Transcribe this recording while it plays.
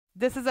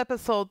This is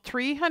episode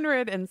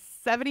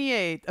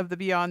 378 of the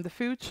Beyond the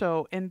Food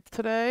Show. And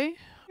today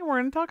we're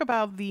going to talk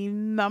about the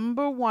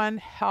number one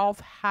health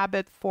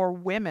habit for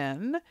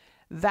women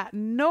that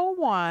no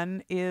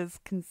one is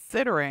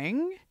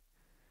considering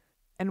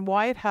and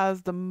why it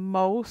has the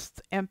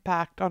most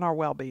impact on our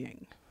well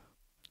being.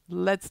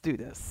 Let's do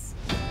this.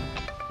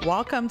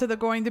 Welcome to the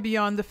Going to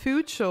Beyond the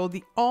Food Show,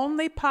 the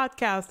only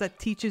podcast that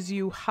teaches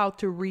you how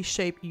to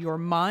reshape your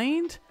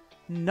mind,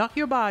 not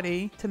your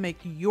body, to make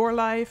your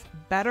life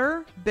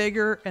better,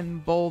 bigger,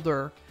 and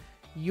bolder.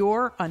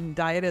 Your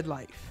undieted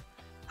life.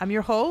 I'm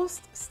your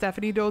host,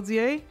 Stephanie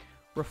Dodier,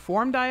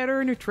 reformed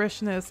dieter,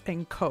 nutritionist,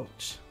 and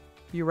coach.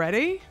 You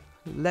ready?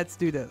 Let's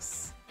do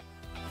this.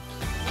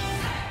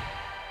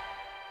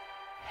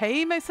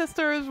 Hey, my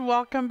sisters,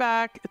 welcome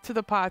back to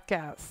the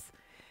podcast.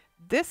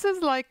 This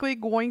is likely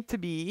going to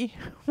be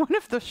one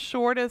of the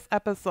shortest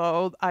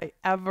episodes I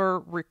ever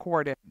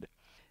recorded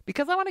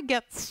because I want to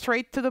get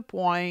straight to the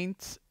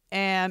point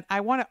and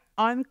I want to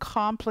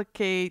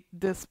uncomplicate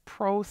this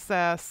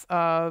process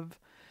of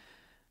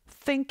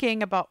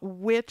thinking about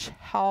which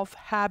health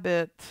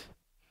habit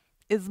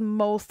is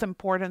most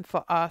important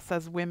for us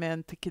as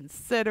women to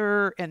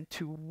consider and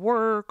to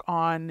work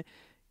on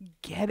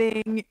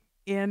getting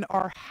in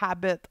our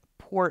habit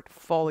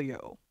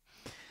portfolio.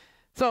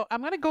 So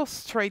I'm going to go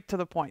straight to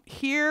the point.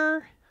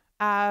 Here,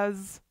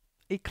 as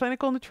a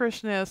clinical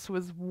nutritionist who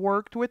has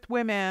worked with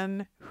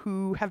women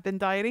who have been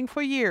dieting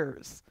for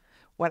years,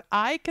 what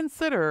I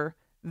consider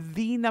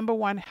the number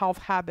one health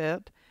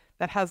habit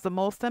that has the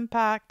most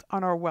impact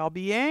on our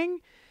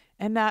well-being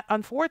and that,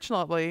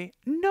 unfortunately,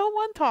 no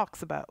one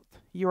talks about.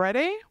 You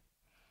ready?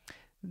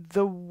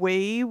 The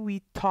way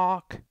we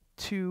talk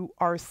to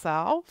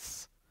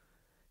ourselves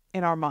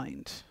in our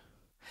mind.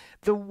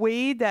 The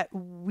way that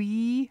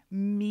we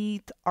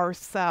meet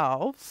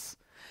ourselves,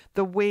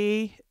 the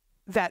way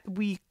that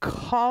we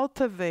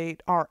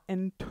cultivate our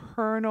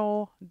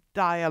internal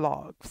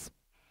dialogues,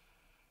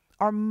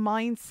 our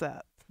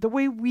mindset, the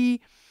way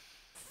we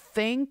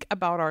think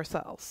about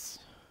ourselves.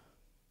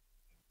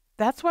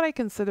 That's what I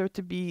consider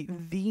to be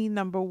the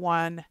number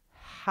one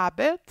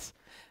habit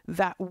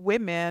that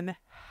women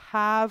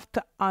have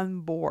to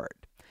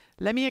onboard.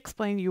 Let me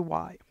explain to you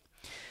why.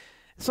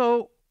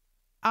 So,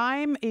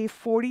 I'm a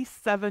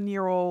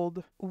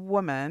 47-year-old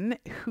woman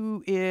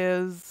who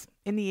is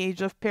in the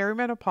age of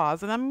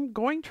perimenopause, and I'm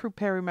going through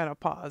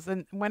perimenopause.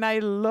 And when I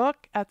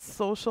look at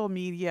social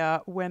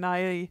media, when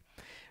I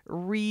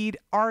read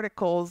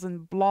articles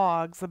and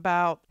blogs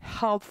about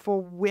health for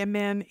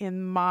women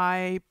in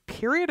my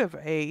period of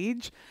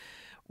age,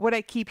 what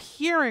I keep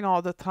hearing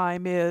all the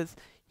time is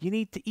you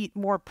need to eat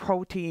more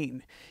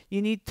protein.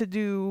 You need to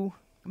do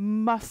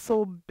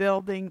muscle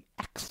building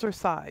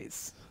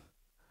exercise.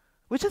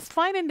 Which is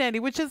fine and dandy,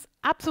 which is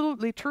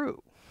absolutely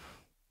true,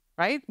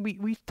 right?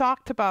 We've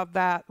talked about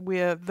that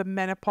with the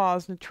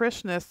menopause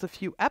nutritionist a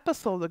few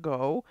episodes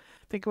ago.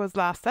 I think it was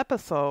last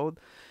episode.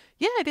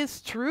 Yeah, it is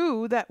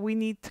true that we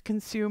need to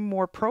consume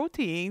more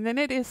protein, and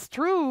it is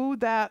true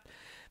that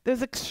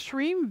there's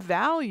extreme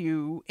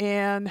value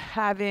in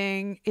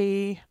having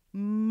a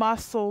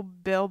muscle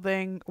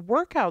building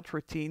workout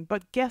routine.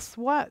 But guess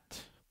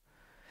what?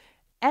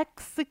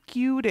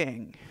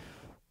 Executing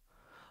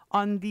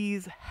on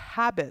these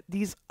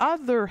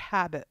other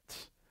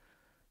habits,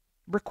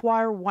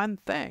 require one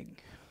thing.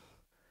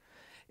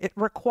 It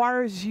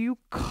requires you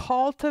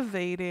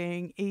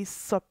cultivating a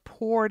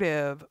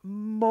supportive,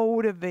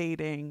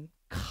 motivating,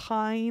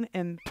 kind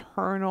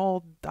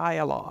internal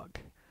dialogue.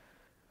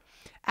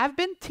 I've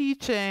been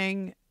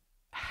teaching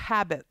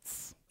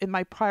habits in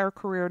my prior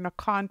career in the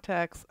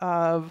context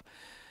of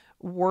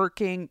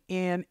working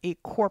in a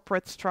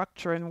corporate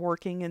structure and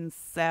working in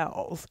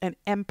sales and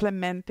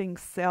implementing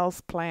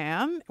sales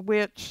plan,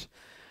 which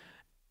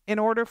in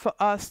order for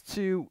us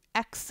to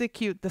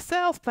execute the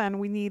sales plan,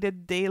 we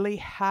needed daily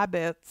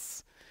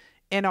habits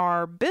in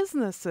our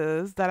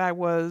businesses that I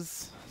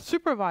was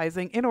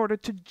supervising in order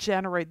to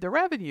generate the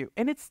revenue.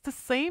 And it's the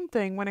same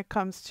thing when it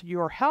comes to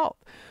your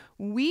health.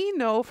 We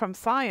know from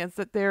science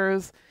that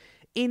there's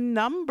a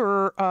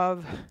number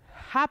of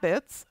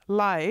habits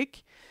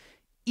like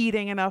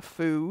eating enough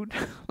food,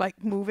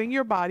 like moving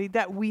your body,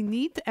 that we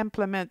need to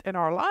implement in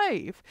our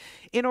life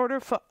in order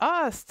for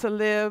us to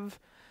live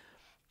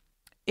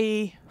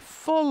a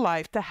full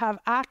life, to have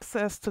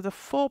access to the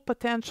full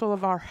potential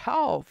of our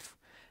health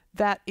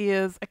that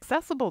is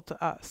accessible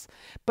to us.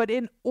 But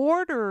in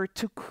order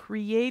to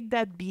create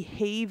that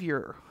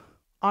behavior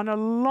on a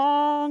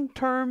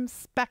long-term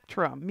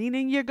spectrum,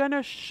 meaning you're going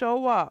to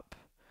show up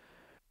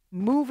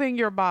moving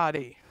your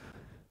body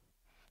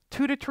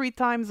 2 to 3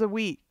 times a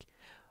week,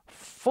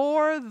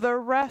 for the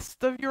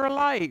rest of your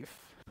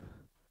life.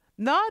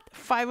 Not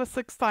 5 or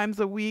 6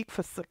 times a week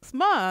for 6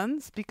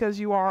 months because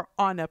you are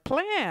on a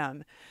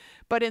plan,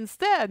 but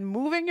instead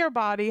moving your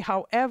body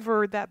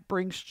however that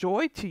brings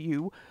joy to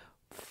you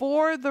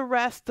for the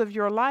rest of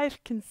your life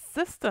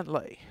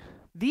consistently.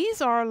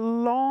 These are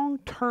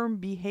long-term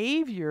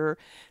behavior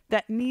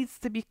that needs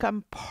to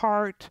become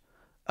part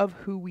of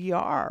who we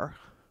are.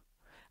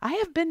 I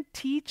have been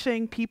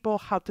teaching people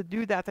how to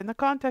do that in the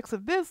context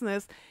of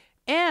business,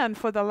 and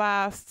for the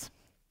last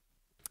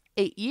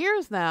 8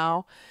 years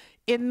now,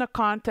 in the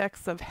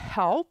context of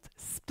health,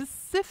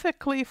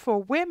 specifically for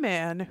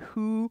women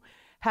who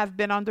have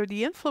been under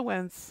the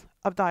influence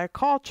of diet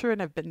culture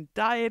and have been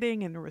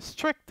dieting and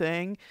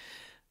restricting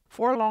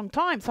for a long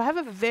time. So I have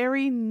a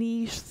very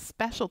niche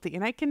specialty,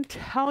 and I can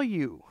tell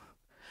you,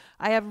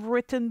 I have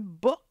written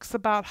books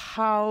about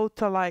how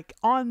to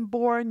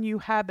onboard new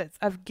habits.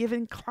 I've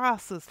given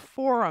classes,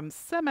 forums,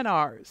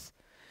 seminars.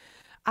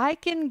 I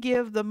can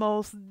give the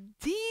most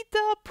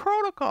detailed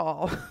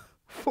protocol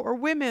for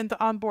women to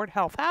onboard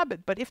health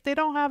habit. But if they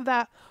don't have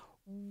that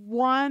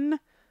one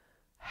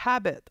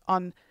habit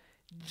on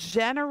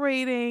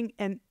generating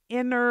an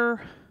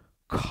inner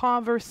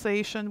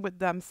conversation with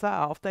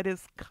themselves that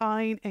is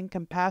kind and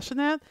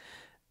compassionate,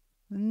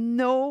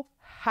 no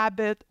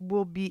habit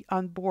will be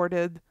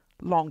onboarded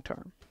long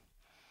term.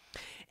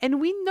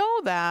 And we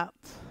know that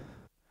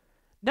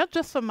not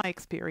just from my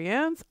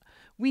experience,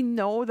 we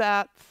know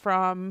that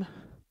from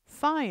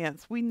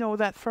science, we know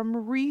that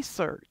from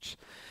research.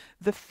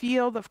 The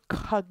field of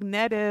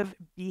cognitive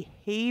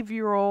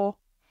behavioral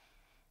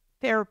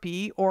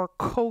therapy, or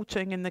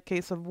coaching in the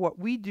case of what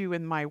we do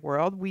in my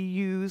world, we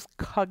use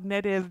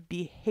cognitive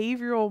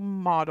behavioral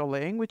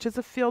modeling, which is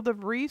a field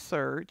of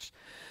research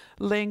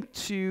linked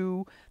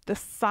to the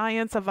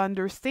science of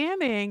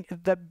understanding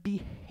the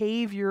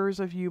behaviors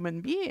of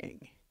human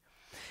beings.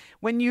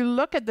 When you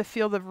look at the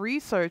field of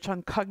research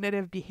on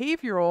cognitive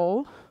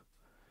behavioral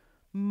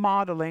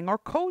modeling or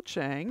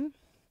coaching,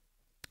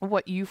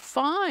 what you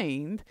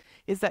find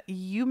is that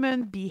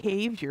human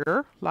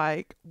behavior,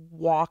 like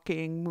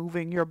walking,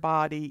 moving your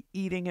body,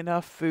 eating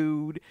enough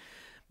food,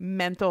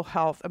 mental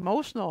health,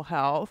 emotional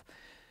health,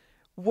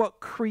 what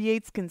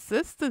creates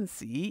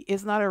consistency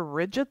is not a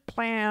rigid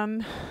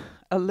plan,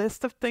 a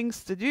list of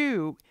things to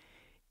do.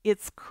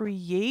 It's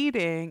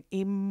creating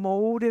a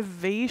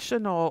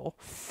motivational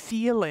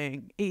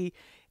feeling, a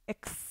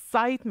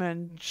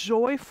excitement,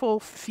 joyful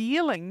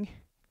feeling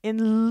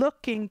in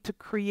looking to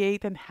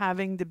create and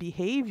having the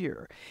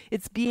behavior.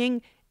 It's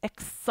being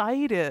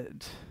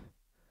excited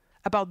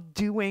about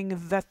doing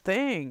the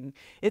thing.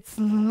 It's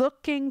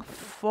looking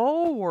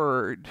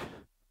forward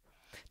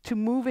to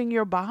moving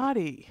your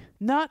body.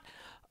 Not,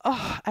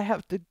 oh, I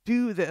have to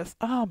do this.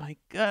 Oh my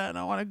God,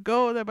 I want to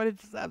go there, but I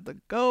just have to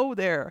go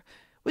there.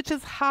 Which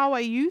is how I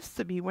used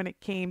to be when it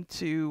came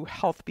to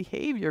health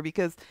behavior,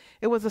 because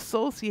it was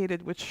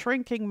associated with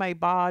shrinking my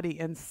body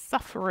and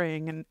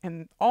suffering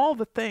and all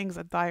the things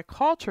that diet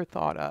culture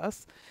taught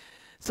us.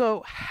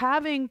 So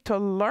having to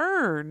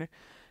learn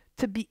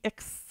to be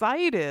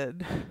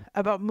excited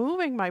about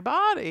moving my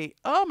body,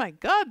 oh my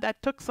God,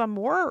 that took some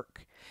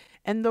work.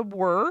 And the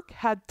work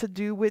had to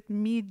do with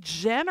me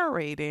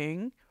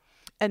generating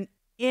an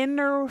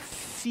inner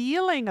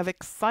feeling of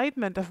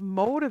excitement, of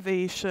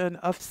motivation,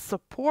 of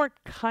support,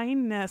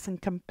 kindness, and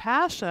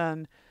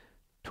compassion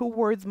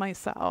towards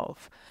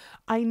myself.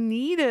 I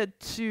needed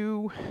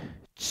to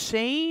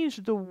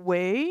change the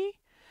way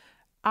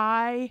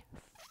I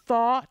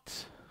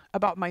thought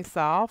about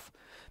myself,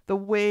 the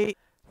way I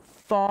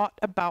thought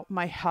about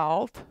my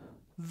health,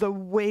 the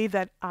way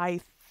that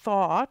I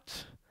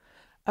thought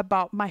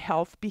about my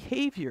health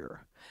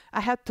behavior.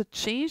 I had to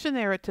change the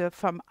narrative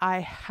from I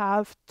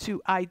have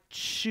to, I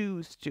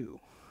choose to.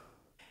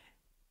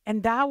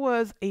 And that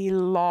was a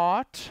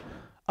lot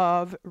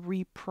of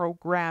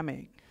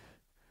reprogramming.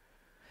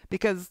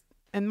 Because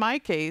in my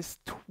case,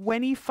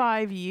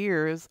 25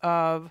 years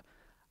of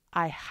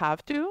I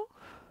have to,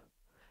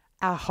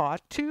 I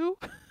ought to,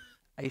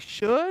 I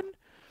should,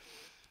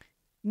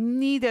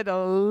 needed a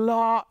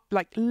lot,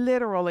 like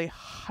literally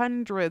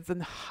hundreds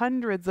and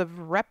hundreds of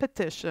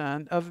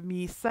repetition of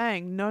me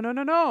saying, no, no,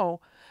 no,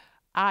 no.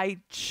 I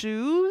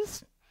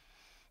choose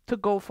to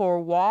go for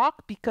a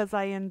walk because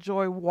I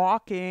enjoy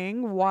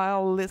walking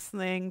while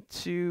listening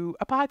to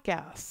a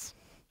podcast.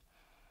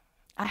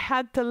 I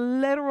had to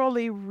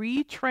literally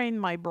retrain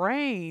my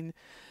brain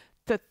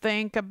to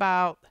think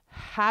about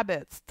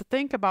habits, to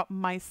think about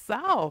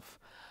myself.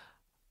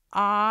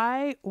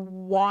 I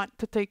want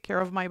to take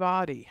care of my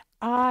body.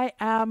 I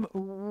am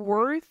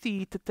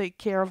worthy to take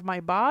care of my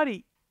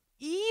body,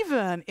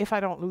 even if I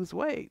don't lose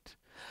weight.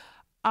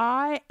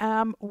 I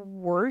am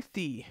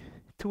worthy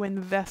to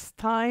invest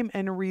time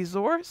and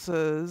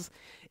resources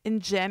in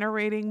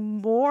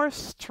generating more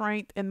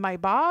strength in my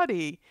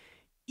body,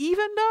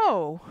 even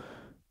though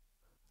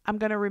I'm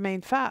going to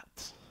remain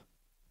fat.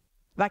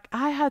 Like,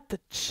 I had to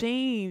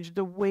change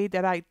the way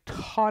that I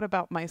thought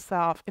about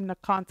myself in the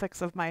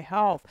context of my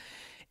health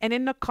and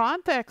in the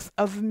context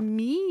of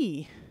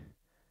me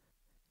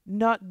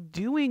not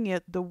doing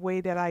it the way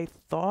that I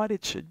thought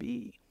it should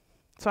be.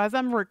 So as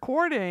I'm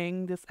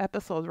recording this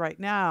episode right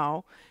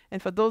now,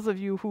 and for those of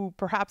you who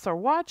perhaps are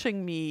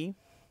watching me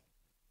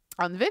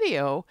on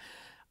video,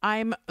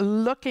 I'm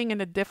looking in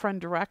a different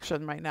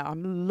direction right now.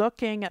 I'm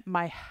looking at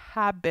my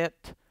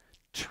habit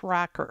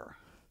tracker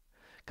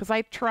because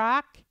I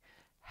track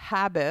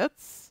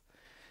habits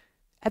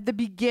at the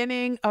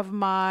beginning of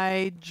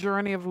my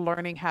journey of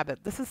learning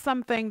habit. This is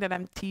something that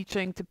I'm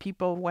teaching to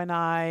people when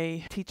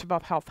I teach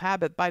about health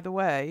habit. By the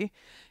way,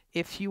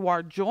 if you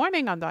are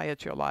joining on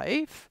Diet Your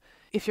Life,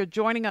 if you're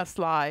joining us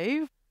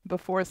live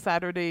before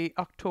Saturday,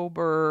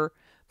 October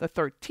the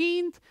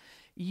 13th,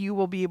 you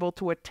will be able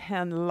to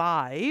attend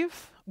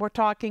live. We're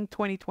talking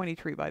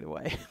 2023, by the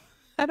way.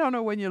 I don't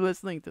know when you're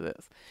listening to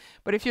this,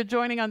 but if you're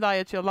joining on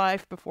Diet Your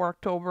Life before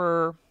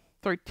October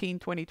 13,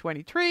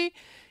 2023,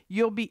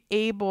 you'll be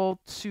able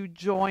to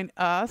join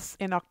us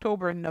in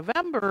October and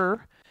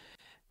November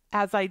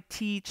as I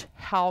teach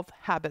Health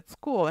Habit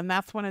School. And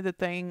that's one of the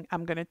things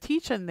I'm going to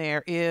teach in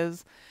there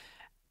is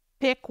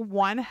pick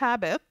one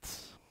habit,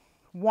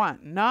 one,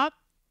 not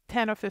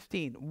 10 or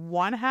 15,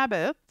 one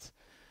habit,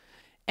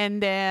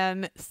 and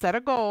then set a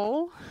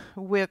goal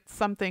with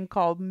something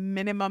called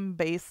minimum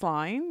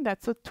baseline.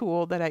 That's a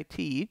tool that I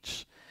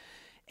teach.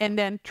 And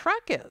then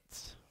track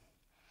it.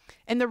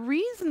 And the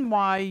reason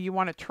why you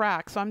want to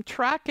track, so I'm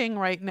tracking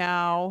right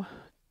now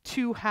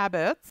 2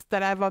 habits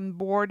that I've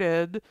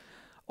onboarded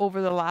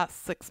over the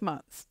last 6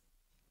 months.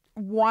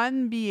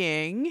 One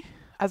being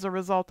as a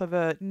result of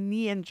a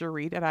knee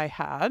injury that I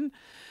had.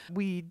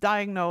 We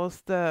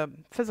diagnosed, the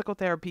physical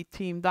therapy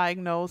team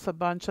diagnosed a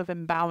bunch of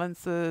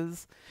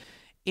imbalances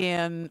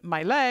in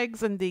my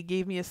legs, and they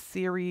gave me a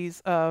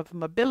series of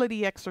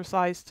mobility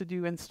exercise to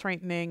do and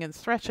strengthening and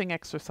stretching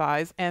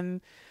exercise. And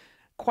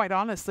quite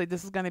honestly,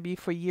 this is going to be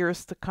for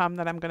years to come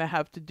that I'm going to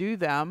have to do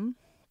them.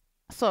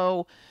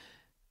 So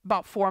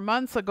about 4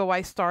 months ago,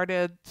 I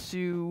started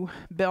to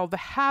build a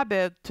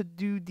habit to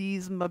do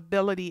these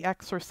mobility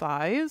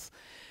exercise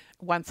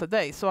once a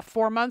day. So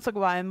 4 months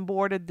ago, I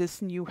onboarded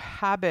this new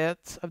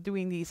habit of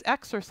doing these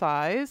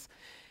exercise.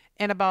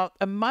 And about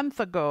a month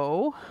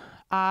ago,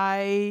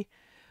 I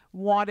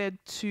wanted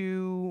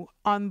to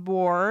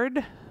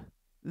onboard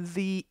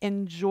the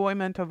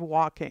enjoyment of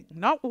walking,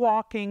 not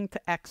walking to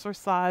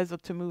exercise or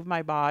to move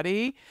my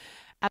body,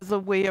 as a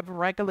way of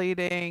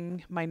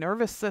regulating my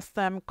nervous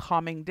system,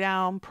 calming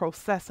down,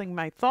 processing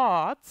my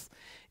thoughts.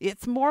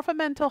 It's more of a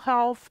mental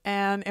health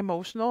and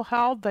emotional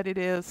health than it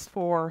is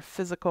for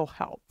physical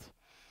health.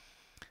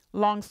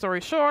 Long story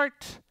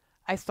short,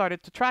 I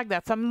started to track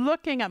that. So I'm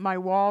looking at my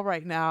wall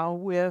right now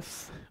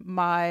with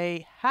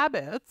my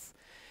habits,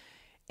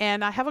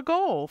 and I have a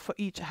goal for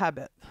each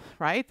habit,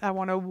 right? I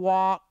want to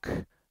walk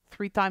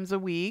 3 times a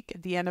week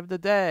at the end of the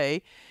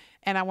day,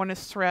 and I want to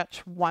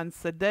stretch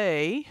once a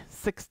day,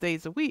 6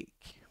 days a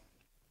week.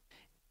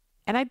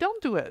 And I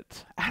don't do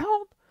it. I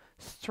don't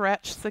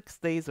stretch 6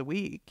 days a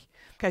week.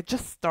 I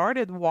just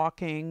started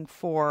walking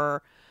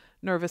for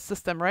nervous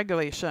system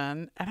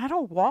regulation, and I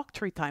don't walk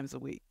 3 times a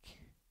week.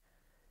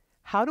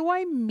 How do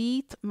I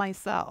meet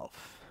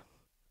myself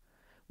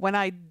when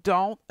I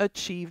don't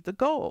achieve the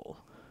goal?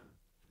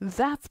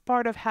 That's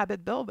part of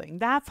habit building.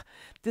 That's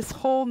this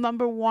whole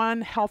number 1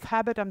 health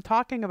habit I'm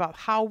talking about,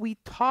 how we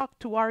talk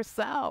to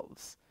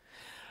ourselves.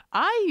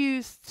 I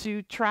used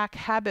to track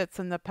habits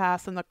in the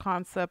past, and the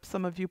concept,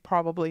 some of you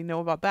probably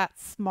know about that,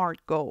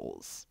 SMART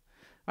goals,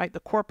 right? The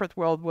corporate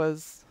world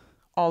was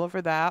all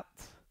over that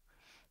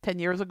 10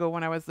 years ago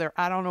when I was there.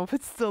 I don't know if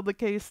it's still the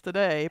case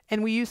today.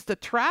 And we used to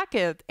track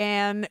it,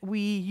 and we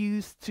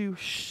used to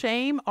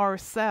shame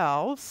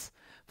ourselves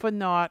for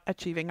not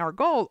achieving our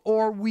goal,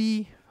 or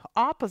we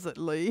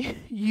oppositely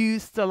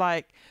used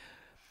to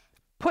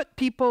put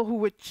people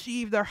who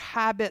achieve their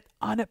habit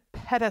on a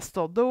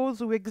pedestal. Those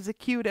who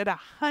executed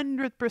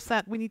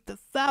 100%, we need to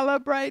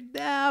celebrate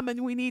them,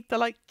 and we need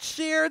to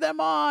cheer them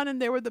on,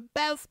 and they were the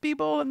best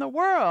people in the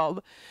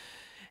world.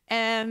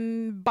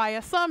 And by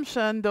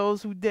assumption,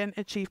 those who didn't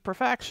achieve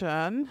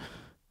perfection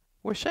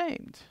were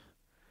shamed.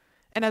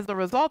 And as a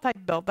result, I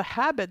built the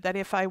habit that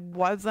if I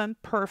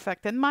wasn't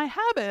perfect in my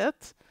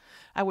habit,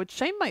 I would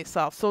shame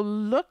myself. So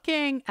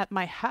looking at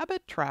my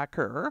habit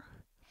tracker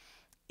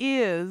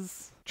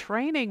is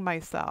training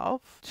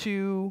myself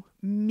to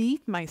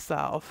meet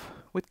myself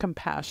with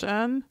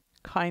compassion,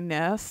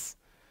 kindness,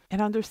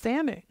 and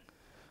understanding.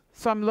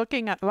 So I'm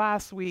looking at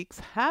last week's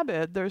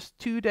habit. There's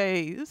 2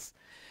 days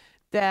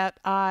that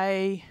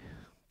I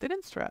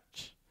didn't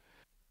stretch.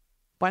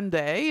 One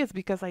day is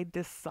because I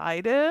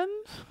decided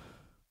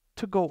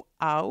to go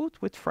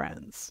out with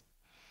friends,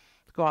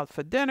 to go out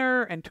for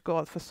dinner and to go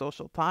out for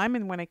social time.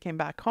 And when I came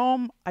back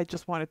home, I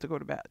just wanted to go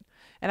to bed,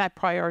 and I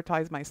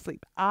prioritized my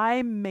sleep.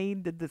 I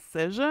made the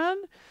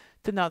decision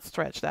to not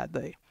stretch that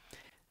day.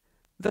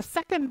 The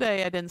second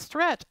day I didn't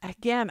stretch.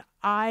 Again,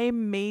 I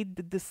made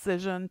the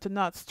decision to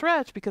not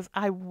stretch because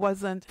I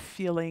wasn't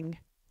feeling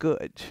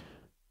good.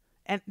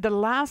 And the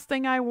last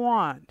thing I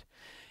want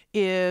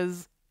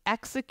is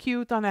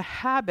execute on a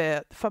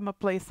habit from a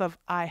place of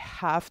I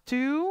have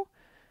to,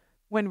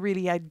 when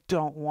really I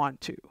don't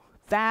want to.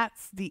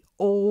 That's the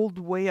old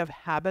way of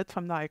habit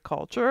from diet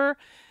culture.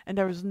 And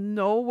there's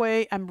no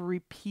way I'm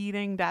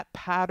repeating that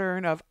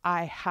pattern of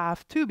I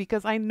have to,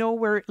 because I know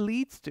where it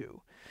leads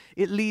to.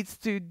 It leads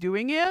to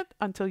doing it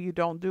until you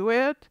don't do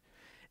it,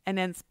 and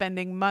then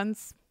spending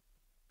months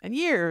and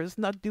years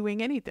not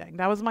doing anything.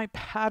 That was my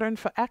pattern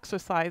for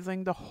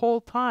exercising the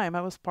whole time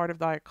I was part of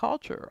diet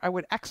culture. I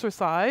would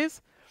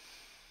exercise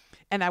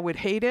and I would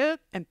hate it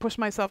and push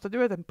myself to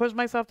do it and push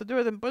myself to do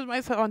it and push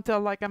myself until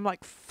like I'm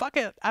like, fuck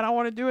it, I don't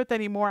want to do it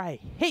anymore. I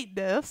hate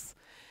this.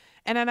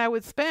 And then I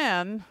would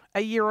spend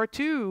a year or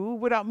two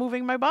without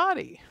moving my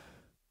body.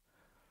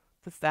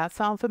 Does that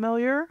sound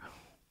familiar?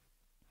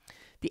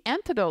 The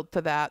antidote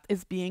to that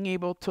is being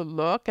able to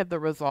look at the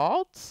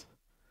results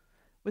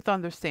with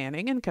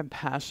understanding and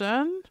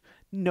compassion,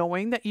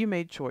 knowing that you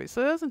made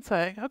choices and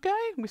say,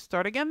 okay, we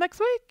start again next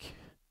week.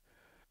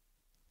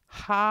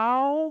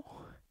 How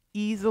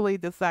easily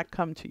does that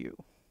come to you?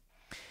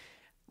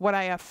 What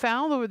I have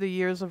found over the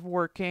years of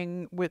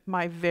working with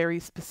my very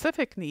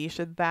specific niche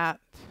is that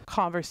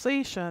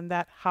conversation,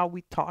 that how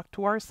we talk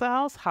to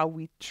ourselves, how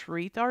we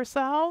treat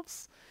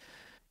ourselves,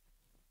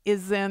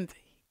 isn't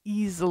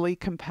easily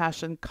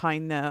compassion,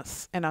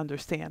 kindness, and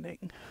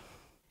understanding.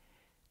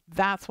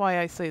 That's why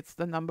I say it's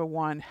the number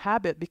one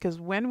habit, because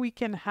when we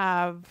can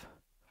have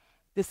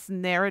this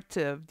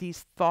narrative,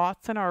 these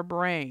thoughts in our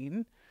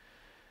brain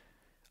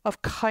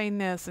of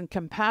kindness and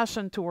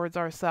compassion towards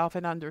ourselves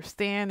and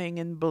understanding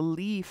and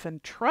belief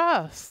and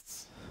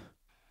trust,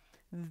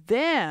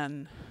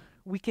 then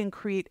we can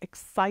create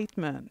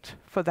excitement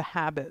for the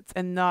habits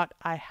and not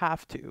I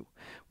have to.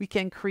 We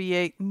can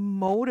create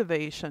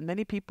motivation.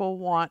 Many people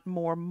want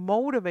more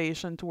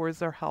motivation towards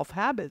their health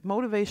habit.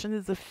 Motivation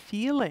is a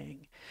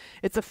feeling.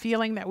 It's a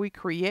feeling that we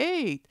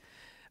create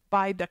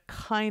by the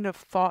kind of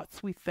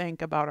thoughts we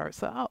think about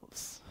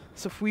ourselves.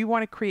 So if we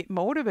want to create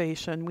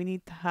motivation, we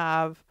need to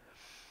have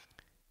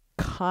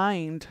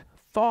kind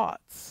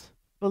thoughts,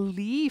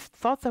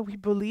 thoughts that we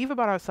believe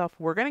about ourselves.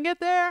 We're going to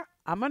get there.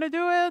 I'm going to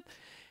do it.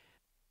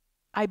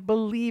 I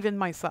believe in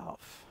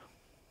myself.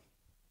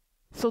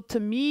 So to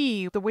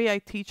me, the way I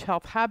teach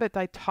health habit,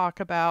 I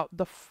talk about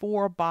the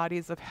 4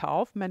 bodies of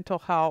health: mental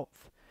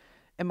health,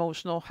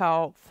 emotional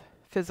health,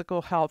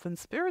 physical health, and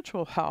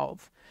spiritual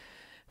health.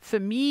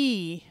 For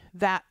me,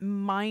 that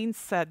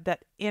mindset,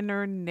 that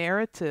inner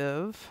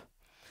narrative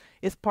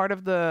is part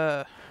of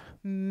the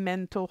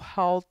mental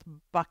health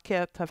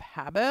bucket of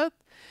habit.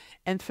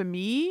 And for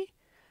me,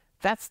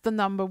 that's the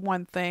number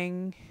one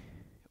thing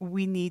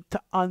we need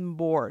to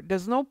onboard.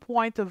 There's no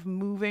point of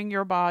moving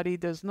your body.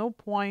 There's no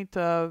point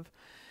of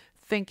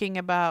thinking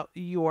about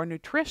your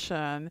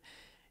nutrition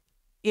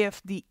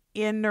if the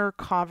inner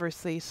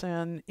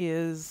conversation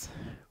is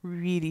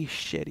really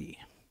shitty.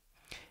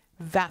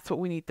 That's what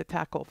we need to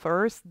tackle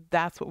first.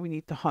 That's what we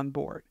need to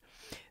onboard.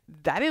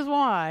 That is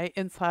why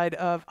inside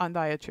of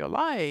Undiet Your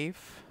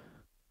Life,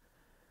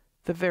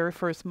 the very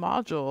first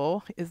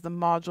module is the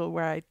module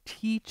where I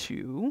teach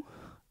you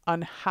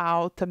on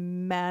how to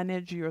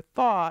manage your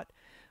thought,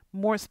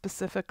 more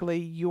specifically,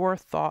 your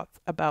thoughts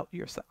about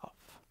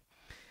yourself.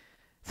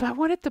 So I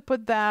wanted to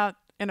put that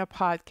in a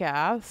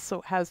podcast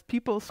so as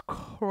people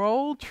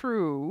scroll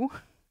through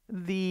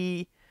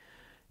the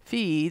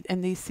feed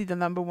and they see the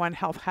number one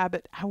health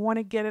habit, I want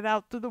to get it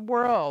out to the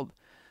world.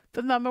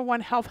 The number one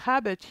health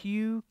habit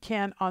you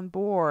can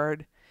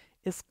onboard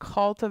is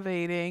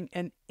cultivating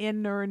an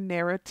inner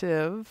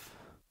narrative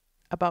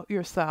about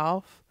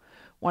yourself,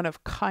 one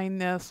of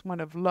kindness, one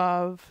of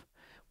love,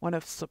 one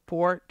of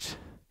support,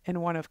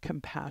 and one of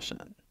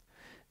compassion.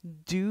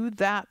 Do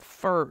that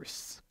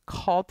first.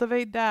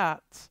 Cultivate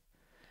that.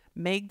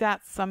 Make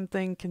that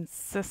something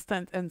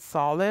consistent and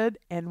solid,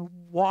 and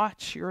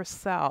watch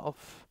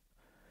yourself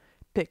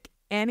pick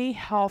any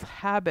health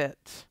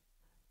habit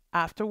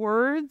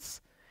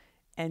afterwards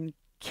and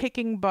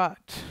kicking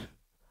butt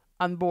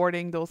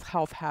onboarding those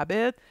health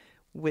habits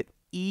with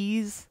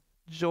ease,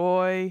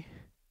 joy,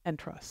 and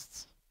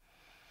trust.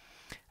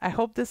 I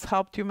hope this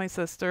helped you, my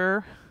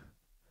sister.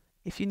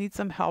 If you need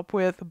some help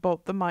with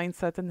both the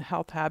mindset and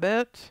health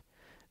habit,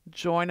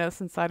 join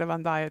us inside of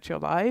Undiet Your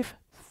Life.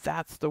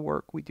 That's the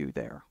work we do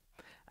there.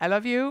 I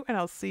love you, and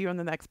I'll see you on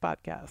the next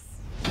podcast.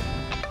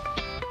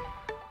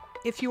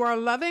 If you are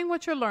loving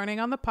what you're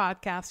learning on the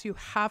podcast, you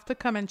have to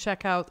come and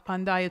check out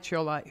Undiet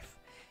Your Life.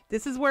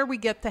 This is where we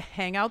get to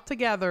hang out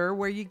together,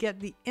 where you get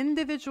the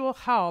individual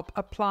help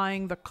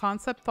applying the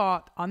concept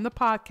thought on the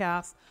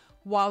podcast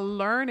while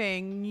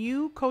learning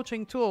new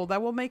coaching tool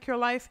that will make your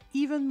life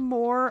even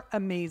more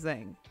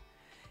amazing.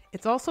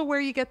 It's also where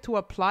you get to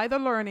apply the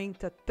learning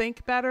to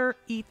think better,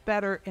 eat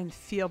better, and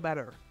feel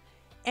better,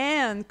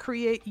 and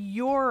create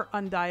your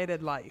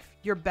undieted life,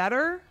 your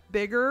better,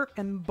 bigger,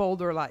 and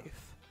bolder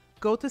life.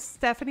 Go to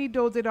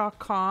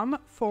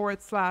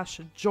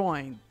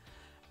stephaniedodier.com/join.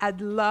 I'd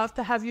love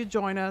to have you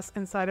join us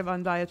inside of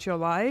Undiet Your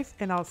Life,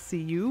 and I'll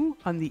see you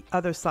on the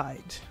other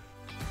side.